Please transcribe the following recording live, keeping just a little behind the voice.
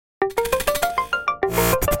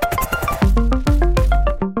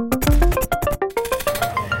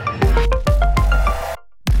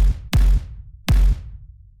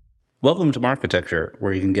Welcome to Marketecture,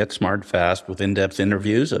 where you can get smart fast with in-depth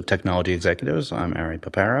interviews of technology executives. I'm Ari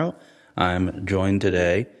Paparo. I'm joined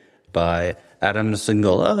today by Adam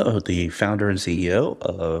Singola, the founder and CEO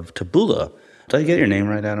of Taboola. Did I get your name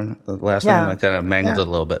right, Adam? The last name? I kind of mangled it a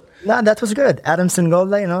little bit. No, that was good. Adam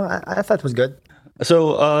Singola, I thought it was good.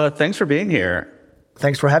 So thanks for being here.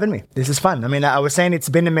 Thanks for having me. This is fun. I was saying it's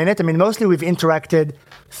been a minute. Mostly we've interacted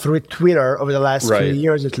through Twitter over the last few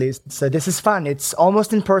years at least. So this is fun. It's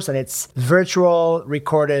almost in person. It's virtual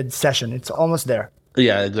recorded session. It's almost there.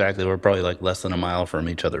 Yeah, exactly. We're probably like less than a mile from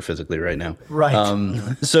each other physically right now. Right.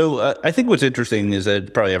 So I think what's interesting is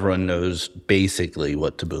that probably everyone knows basically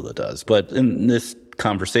what Taboola does. But in this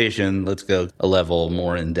conversation, let's go a level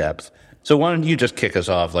more in depth. So why don't you just kick us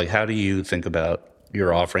off? Like, how do you think about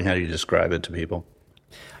your offering? How do you describe it to people?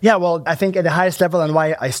 Yeah, well, I think at the highest level and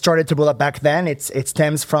why I started Taboola back then, it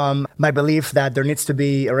stems from my belief that there needs to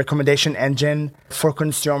be a recommendation engine for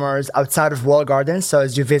consumers outside of walled gardens. So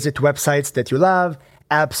as you visit websites that you love,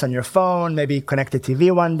 apps on your phone, maybe connected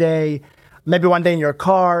TV one day, maybe one day in your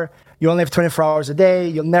car, you only have 24 hours a day,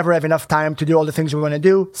 you'll never have enough time to do all the things you want to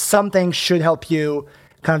do. Something should help you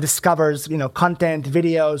kind of discover, content,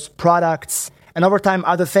 videos, products, and over time,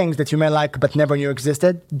 other things that you may like but never knew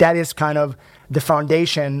existed. That is kind of the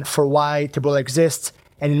foundation for why Taboola exists.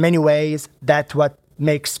 And in many ways, that's what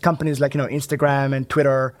makes companies like, Instagram and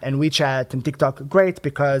Twitter and WeChat and TikTok great,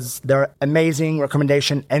 because they're amazing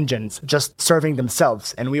recommendation engines just serving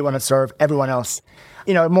themselves. And we want to serve everyone else.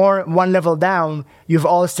 More one level down, you've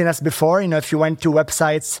all seen us before. If you went to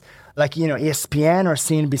websites like, ESPN or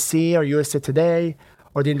CNBC or USA Today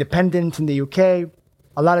or The Independent in the UK,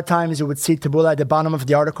 a lot of times you would see Taboola at the bottom of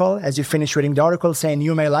the article as you finish reading the article saying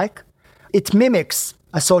you may like. It mimics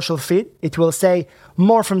a social feed. It will say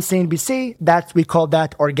more from CNBC. We call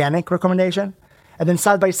that organic recommendation. And then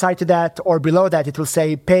side by side to that or below that, it will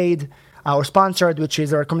say paid or sponsored, which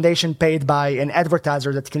is a recommendation paid by an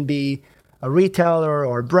advertiser that can be a retailer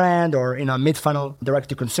or a brand or mid-funnel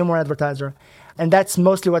direct-to-consumer advertiser. And that's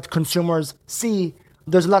mostly what consumers see.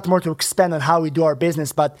 There's a lot more to expand on how we do our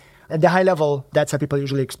business, but at the high level, that's how people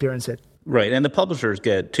usually experience it. Right. And the publishers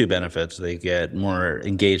get two benefits. They get more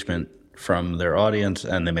engagement from their audience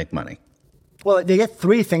and they make money. Well, they get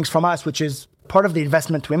three things from us, which is part of the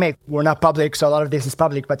investment we make. We're not public, so a lot of this is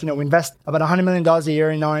public, but we invest about $100 million a year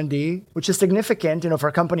in R&D, which is significant, for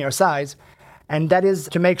a company our size. And that is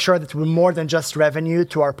to make sure that we're more than just revenue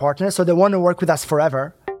to our partners. So they want to work with us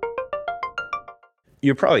forever.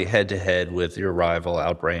 You're probably head-to-head with your rival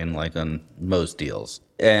Outbrain, like on most deals.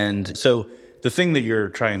 And so the thing that you're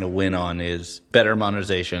trying to win on is better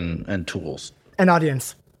monetization and tools. And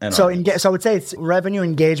audience. So I would say it's revenue,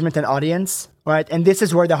 engagement, and audience, right? And this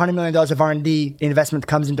is where the $100 million of R&D investment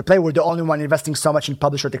comes into play. We're the only one investing so much in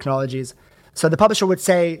publisher technologies. So the publisher would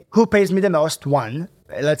say, who pays me the most? One.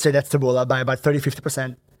 Let's say that's Taboola by about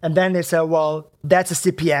 30-50%. And then they say, well, that's a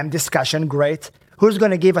CPM discussion. Great. Who's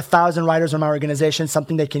going to give 1,000 writers on my organization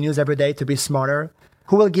something they can use every day to be smarter?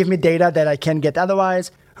 Who will give me data that I can't get otherwise?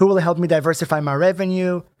 Who will help me diversify my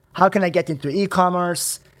revenue? How can I get into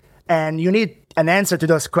e-commerce? And you need an answer to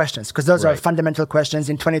those questions, because those are fundamental questions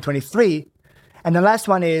in 2023. And the last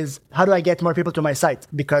one is, how do I get more people to my site?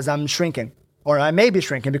 Because I'm shrinking, or I may be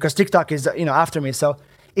shrinking because TikTok is after me. So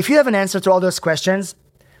if you have an answer to all those questions,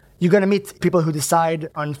 you're going to meet people who decide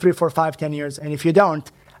on 3, 4, 5, 10 years. And if you don't,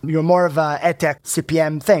 you're more of a EdTech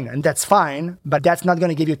CPM thing, and that's fine, but that's not going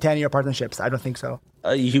to give you 10-year partnerships. I don't think so.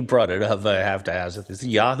 You brought it up. I have to ask. This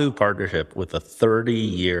Yahoo partnership with a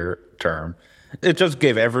 30-year term. It just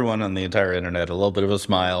gave everyone on the entire internet a little bit of a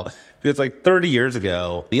smile. It's like 30 years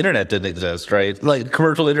ago, the internet didn't exist, right? Like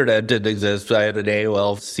commercial internet didn't exist. I had an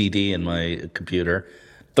AOL CD in my computer.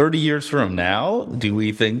 30 years from now, do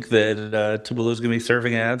we think that Taboola is going to be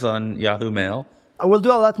serving ads on Yahoo Mail? We'll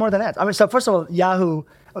do a lot more than that. So first of all, Yahoo,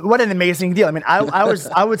 what an amazing deal.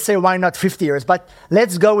 I would say why not 50 years, but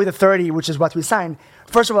let's go with the 30, which is what we signed.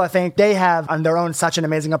 First of all, I think they have on their own such an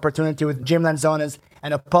amazing opportunity with Jim Lanzones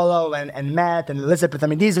and Apollo and Matt and Elizabeth.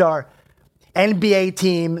 These are NBA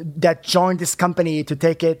team that joined this company to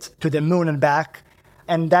take it to the moon and back.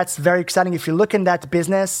 And that's very exciting. If you look in that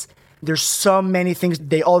business, there's so many things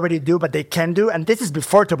they already do, but they can do. And this is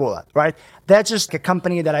before Taboola, right? That's just a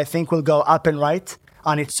company that I think will go up and right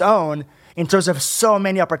on its own in terms of so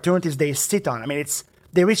many opportunities they sit on.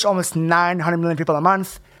 They reach almost 900 million people a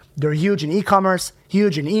month. They're huge in e-commerce,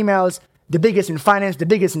 huge in emails, the biggest in finance, the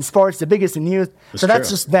biggest in sports, the biggest in youth. That's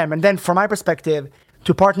just them. And then from my perspective,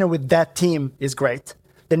 to partner with that team is great.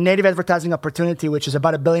 The native advertising opportunity, which is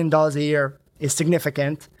about $1 billion a year, is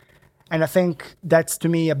significant. And I think that's, to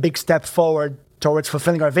me, a big step forward towards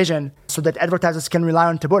fulfilling our vision so that advertisers can rely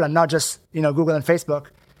on Taboola, not just, Google and Facebook.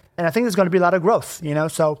 And I think there's going to be a lot of growth,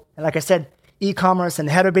 So, like I said, e-commerce and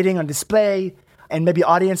header bidding on display and maybe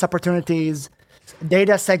audience opportunities,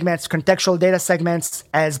 data segments, contextual data segments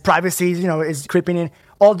as privacy, is creeping in.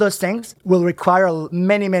 All those things will require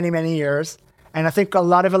many, many, many years. And I think a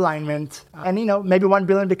lot of alignment. And, maybe 1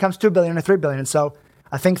 billion becomes 2 billion or 3 billion. So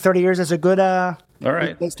I think 30 years is a good,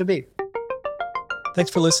 good place to be.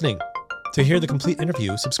 Thanks for listening. To hear the complete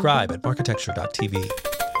interview, subscribe at marketecture.tv.